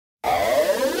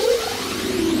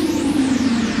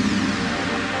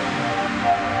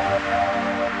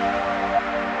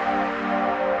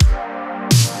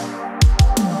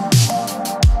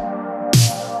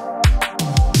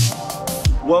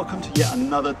yet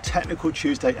another Technical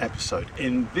Tuesday episode.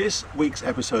 In this week's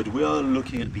episode, we are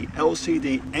looking at the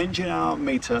LCD engine hour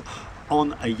meter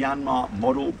on a Yanmar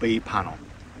Model B panel.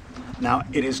 Now,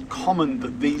 it is common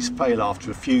that these fail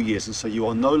after a few years, and so you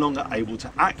are no longer able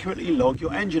to accurately log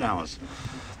your engine hours.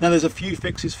 Now, there's a few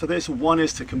fixes for this. One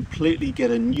is to completely get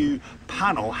a new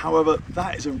panel. However,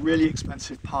 that is a really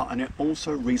expensive part, and it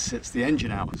also resets the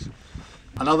engine hours.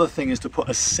 Another thing is to put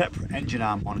a separate engine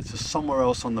hour monitor somewhere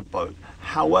else on the boat.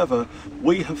 However,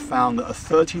 we have found that a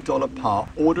 $30 part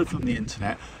ordered from the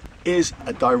internet is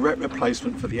a direct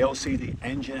replacement for the LCD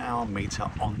engine hour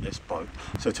meter on this boat.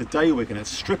 So today we're going to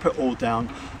strip it all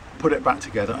down, put it back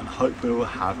together, and hopefully we'll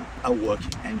have a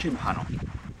working engine panel.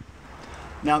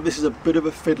 Now, this is a bit of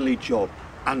a fiddly job,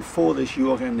 and for this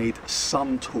you are going to need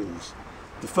some tools.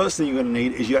 The first thing you're going to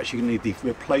need is you're actually going to need the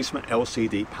replacement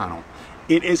LCD panel.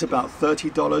 It is about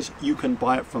 $30. You can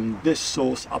buy it from this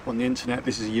source up on the internet.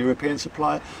 This is a European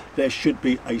supplier. There should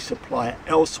be a supplier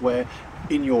elsewhere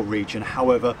in your region.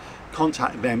 However,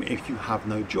 contact them if you have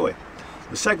no joy.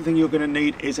 The second thing you're going to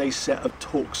need is a set of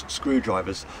Torx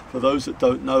screwdrivers. For those that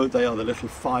don't know, they are the little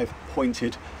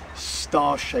 5-pointed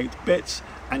star-shaped bits,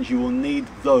 and you will need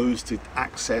those to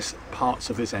access parts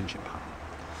of this engine panel.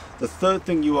 The third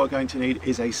thing you are going to need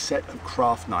is a set of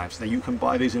craft knives. Now, you can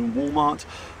buy these in Walmart,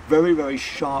 very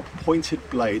sharp pointed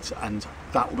blades, and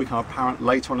that will become apparent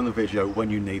later on in the video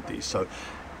when you need these. So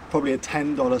probably a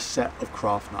 $10 set of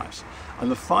craft knives. And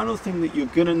the final thing that you're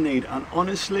going to need, and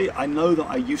honestly, I know that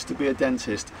I used to be a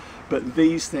dentist, but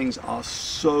these things are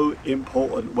so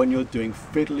important when you're doing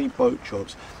fiddly boat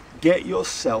jobs. Get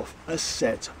yourself a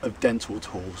set of dental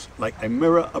tools, like a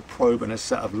mirror, a probe, and a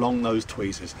set of long-nosed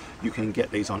tweezers. You can get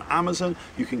these on Amazon,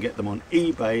 you can get them on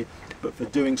eBay, but for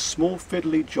doing small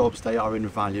fiddly jobs, they are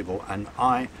invaluable, and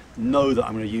I know that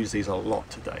I'm going to use these a lot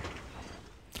today.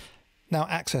 Now,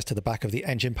 access to the back of the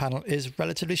engine panel is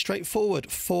relatively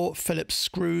straightforward. 4 Phillips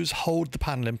screws hold the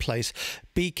panel in place.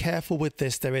 Be careful with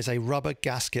this. There is a rubber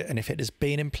gasket, and if it has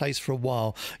been in place for a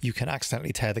while, you can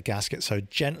accidentally tear the gasket. So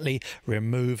gently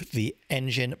remove the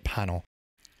engine panel.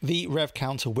 The rev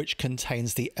counter, which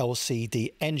contains the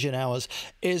LCD engine hours,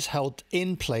 is held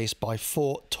in place by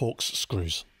 4 Torx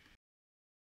screws.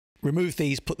 Remove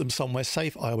these, put them somewhere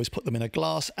safe. I always put them in a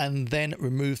glass, and then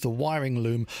remove the wiring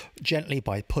loom gently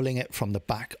by pulling it from the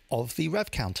back of the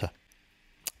rev counter.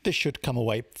 This should come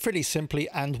away pretty simply,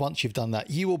 and once you've done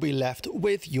that, you will be left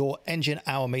with your engine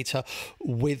hour meter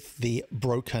with the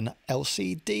broken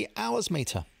LCD hours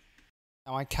meter.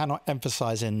 Now, I cannot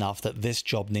emphasize enough that this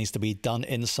job needs to be done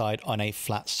inside on a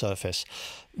flat surface.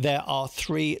 There are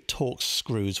 3 Torx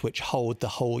screws which hold the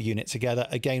whole unit together.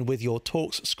 Again, with your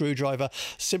Torx screwdriver,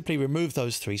 simply remove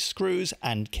those 3 screws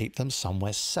and keep them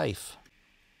somewhere safe.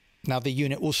 Now, the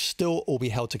unit will still all be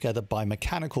held together by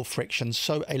mechanical friction,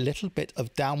 so a little bit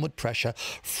of downward pressure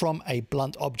from a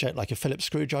blunt object like a Phillips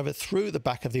screwdriver through the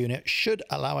back of the unit should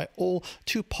allow it all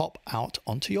to pop out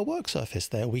onto your work surface.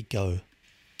 There we go.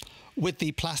 With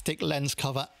the plastic lens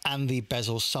cover and the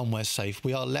bezel somewhere safe,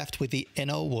 we are left with the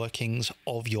inner workings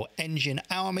of your engine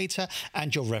hour meter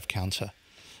and your rev counter.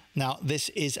 Now, this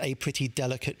is a pretty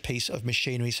delicate piece of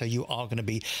machinery, so you are going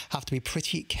to have to be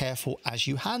pretty careful as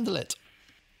you handle it.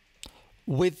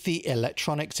 With the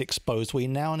electronics exposed, we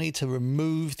now need to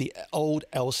remove the old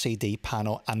LCD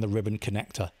panel and the ribbon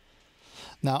connector.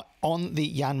 Now, on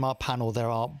the Yanmar panel, there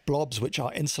are blobs which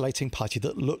are insulating putty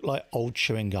that look like old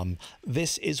chewing gum.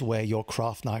 This is where your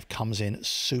craft knife comes in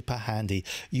super handy.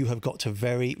 You have got to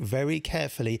very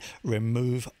carefully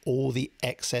remove all the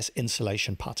excess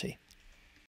insulation putty.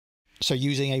 So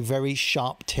using a very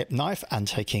sharp tip knife and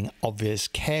taking obvious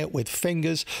care with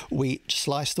fingers, we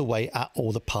sliced away at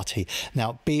all the putty.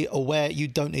 Now, be aware you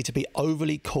don't need to be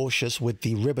overly cautious with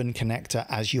the ribbon connector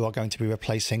as you are going to be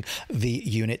replacing the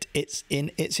unit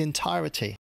in its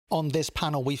entirety. On this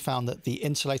panel, we found that the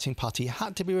insulating putty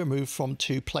had to be removed from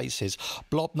 2 places.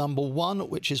 Blob number 1,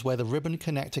 which is where the ribbon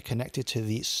connector connected to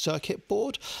the circuit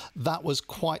board. That was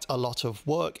quite a lot of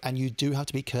work, and you do have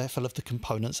to be careful of the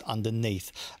components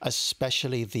underneath,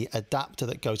 especially the adapter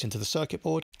that goes into the circuit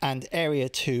board. And area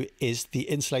 2 is the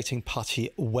insulating putty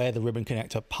where the ribbon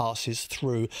connector passes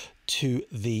through to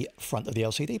the front of the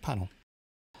LCD panel.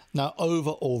 Now,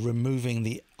 overall, removing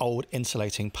the old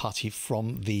insulating putty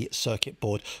from the circuit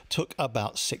board took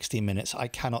about 60 minutes. I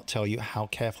cannot tell you how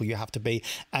careful you have to be.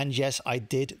 And yes, I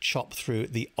did chop through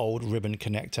the old ribbon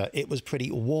connector. It was pretty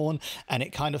worn and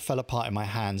it kind of fell apart in my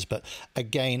hands. But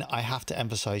again, I have to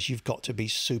emphasize, you've got to be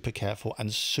super careful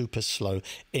and super slow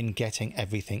in getting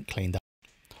everything cleaned up.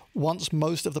 Once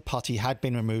most of the putty had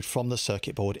been removed from the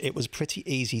circuit board, it was pretty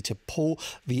easy to pull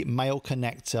the male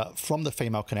connector from the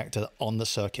female connector on the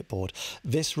circuit board.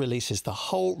 This releases the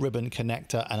whole ribbon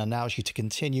connector and allows you to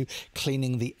continue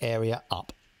cleaning the area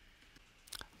up.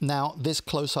 Now, this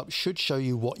close-up should show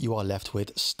you what you are left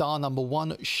with. Star number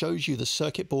 1 shows you the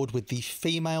circuit board with the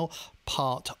female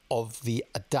part of the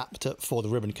adapter for the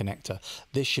ribbon connector.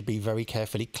 This should be very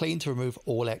carefully cleaned to remove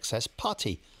all excess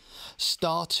putty.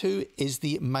 Star 2 is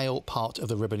the male part of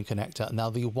the ribbon connector. Now,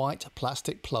 the white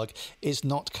plastic plug is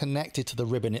not connected to the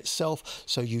ribbon itself,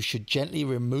 so you should gently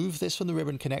remove this from the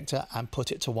ribbon connector and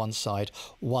put it to one side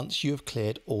once you have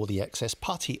cleared all the excess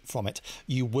putty from it.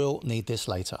 You will need this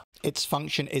later. Its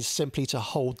function is simply to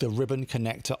hold the ribbon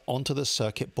connector onto the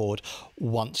circuit board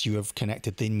once you have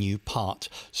connected the new part.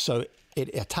 So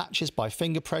it attaches by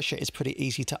finger pressure. It's pretty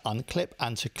easy to unclip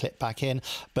and to clip back in,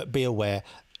 but be aware,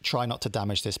 try not to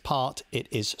damage this part. It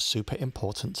is super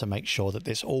important to make sure that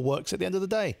this all works at the end of the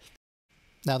day.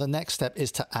 Now, the next step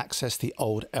is to access the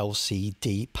old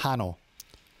LCD panel.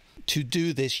 To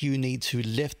do this, you need to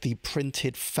lift the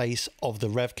printed face of the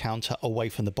rev counter away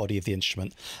from the body of the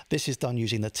instrument. This is done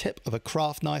using the tip of a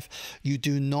craft knife. You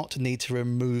do not need to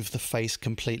remove the face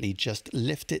completely, just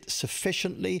lift it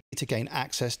sufficiently to gain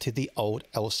access to the old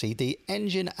LCD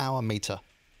engine hour meter.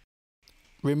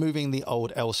 Removing the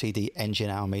old LCD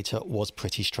engine hour meter was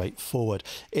pretty straightforward.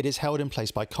 It is held in place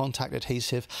by contact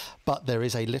adhesive, but there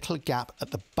is a little gap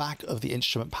at the back of the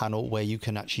instrument panel where you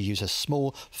can actually use a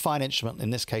small, fine instrument,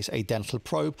 in this case a dental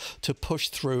probe, to push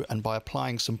through, and by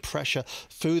applying some pressure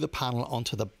through the panel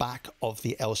onto the back of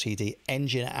the LCD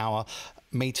engine hour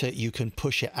meter, you can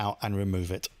push it out and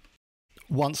remove it.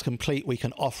 Once complete, we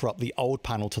can offer up the old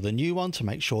panel to the new one to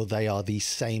make sure they are the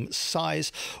same size.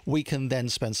 We can then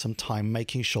spend some time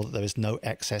making sure that there is no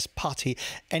excess putty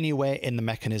anywhere in the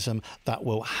mechanism that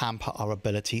will hamper our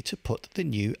ability to put the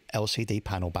new LCD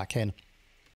panel back in.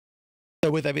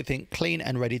 So with everything clean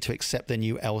and ready to accept the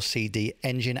new LCD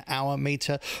engine hour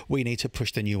meter, we need to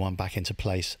push the new one back into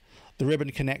place. The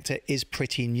ribbon connector is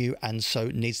pretty new and so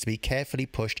needs to be carefully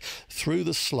pushed through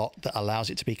the slot that allows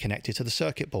it to be connected to the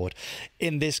circuit board.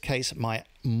 In this case, my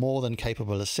more than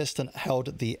capable assistant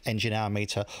held the engine hour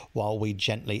meter while we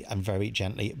gently and very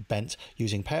gently bent,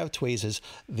 using a pair of tweezers,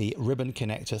 the ribbon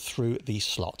connector through the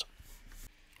slot.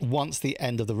 Once the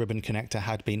end of the ribbon connector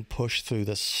had been pushed through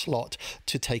the slot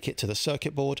to take it to the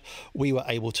circuit board, we were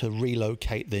able to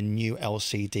relocate the new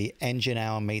LCD engine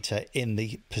hour meter in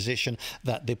the position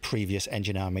that the previous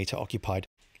engine hour meter occupied.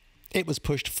 It was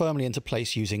pushed firmly into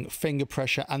place using finger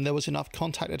pressure, and there was enough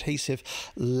contact adhesive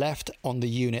left on the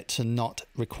unit to not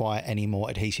require any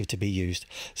more adhesive to be used.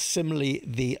 Similarly,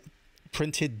 the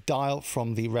printed dial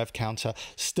from the rev counter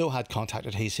still had contact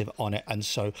adhesive on it, and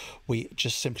so we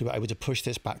just simply were able to push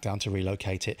this back down to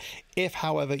relocate it. If,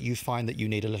 however, you find that you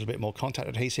need a little bit more contact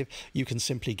adhesive, you can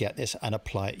simply get this and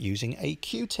apply it using a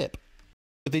Q-tip.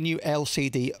 With the new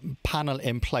LCD panel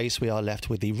in place, we are left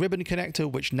with the ribbon connector,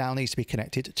 which now needs to be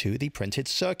connected to the printed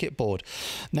circuit board.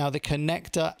 Now, the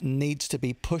connector needs to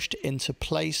be pushed into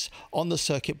place on the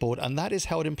circuit board, and that is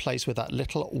held in place with that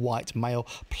little white male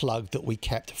plug that we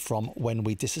kept from when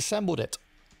we disassembled it.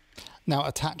 Now,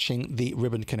 attaching the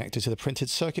ribbon connector to the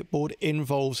printed circuit board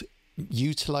involves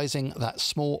utilizing that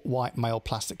small white male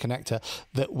plastic connector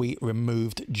that we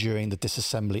removed during the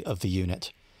disassembly of the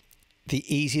unit.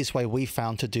 The easiest way we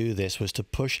found to do this was to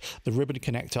push the ribbon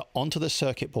connector onto the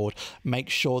circuit board, make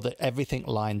sure that everything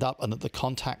lined up and that the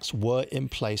contacts were in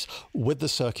place with the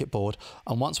circuit board.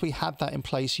 And once we had that in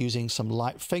place, using some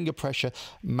light finger pressure,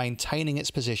 maintaining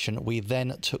its position, we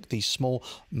then took the small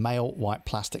male white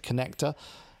plastic connector.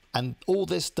 And all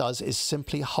this does is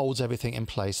simply holds everything in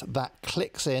place. That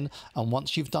clicks in, and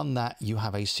once you've done that, you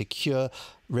have a secure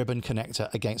ribbon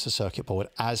connector against the circuit board,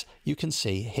 as you can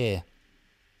see here.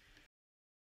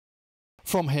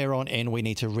 From here on in, we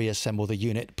need to reassemble the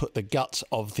unit, put the guts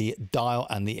of the dial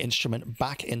and the instrument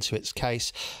back into its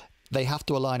case. They have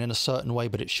to align in a certain way,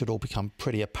 but it should all become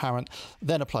pretty apparent.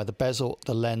 Then apply the bezel,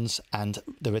 the lens, and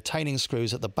the retaining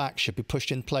screws at the back should be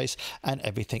pushed in place, and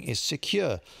everything is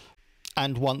secure.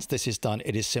 And once this is done,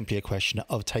 it is simply a question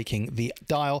of taking the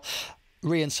dial,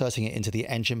 reinserting it into the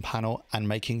engine panel, and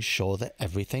making sure that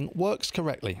everything works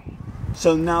correctly.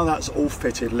 So now that's all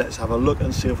fitted, let's have a look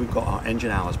and see if we've got our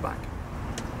engine hours back.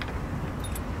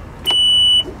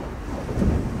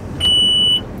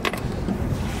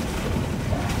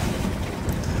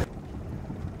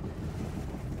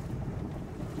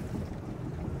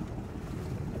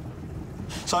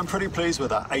 So I'm pretty pleased with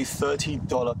that, a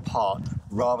 $30 part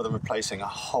rather than replacing a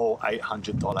whole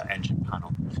 $800 engine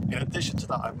panel. In addition to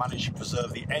that, I've managed to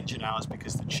preserve the engine hours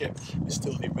because the chip is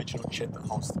still the original chip that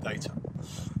holds the data.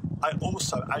 I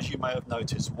also, as you may have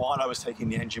noticed, while I was taking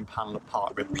the engine panel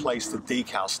apart, replaced the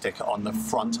decal sticker on the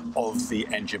front of the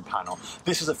engine panel.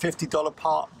 This is a $50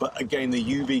 part, but again, the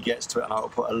UV gets to it, and I will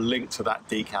put a link to that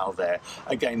decal there.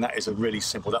 Again, that is a really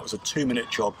simple, that was a 2-minute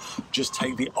job. Just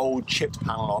take the old chipped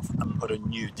panel off and put a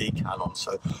new decal on.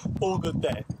 So all good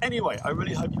there. Anyway, I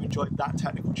really hope you enjoyed that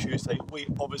Technical Tuesday. We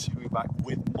obviously will be back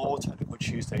with more Technical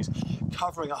Tuesdays,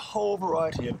 covering a whole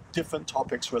variety of different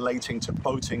topics relating to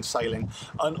boating, sailing,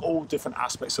 and all different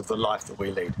aspects of the life that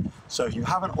we lead. So if you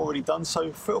haven't already done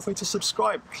so, feel free to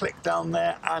subscribe, click down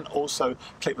there, and also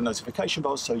click the notification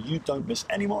bell so you don't miss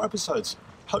any more episodes.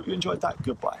 Hope you enjoyed that.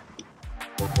 Goodbye.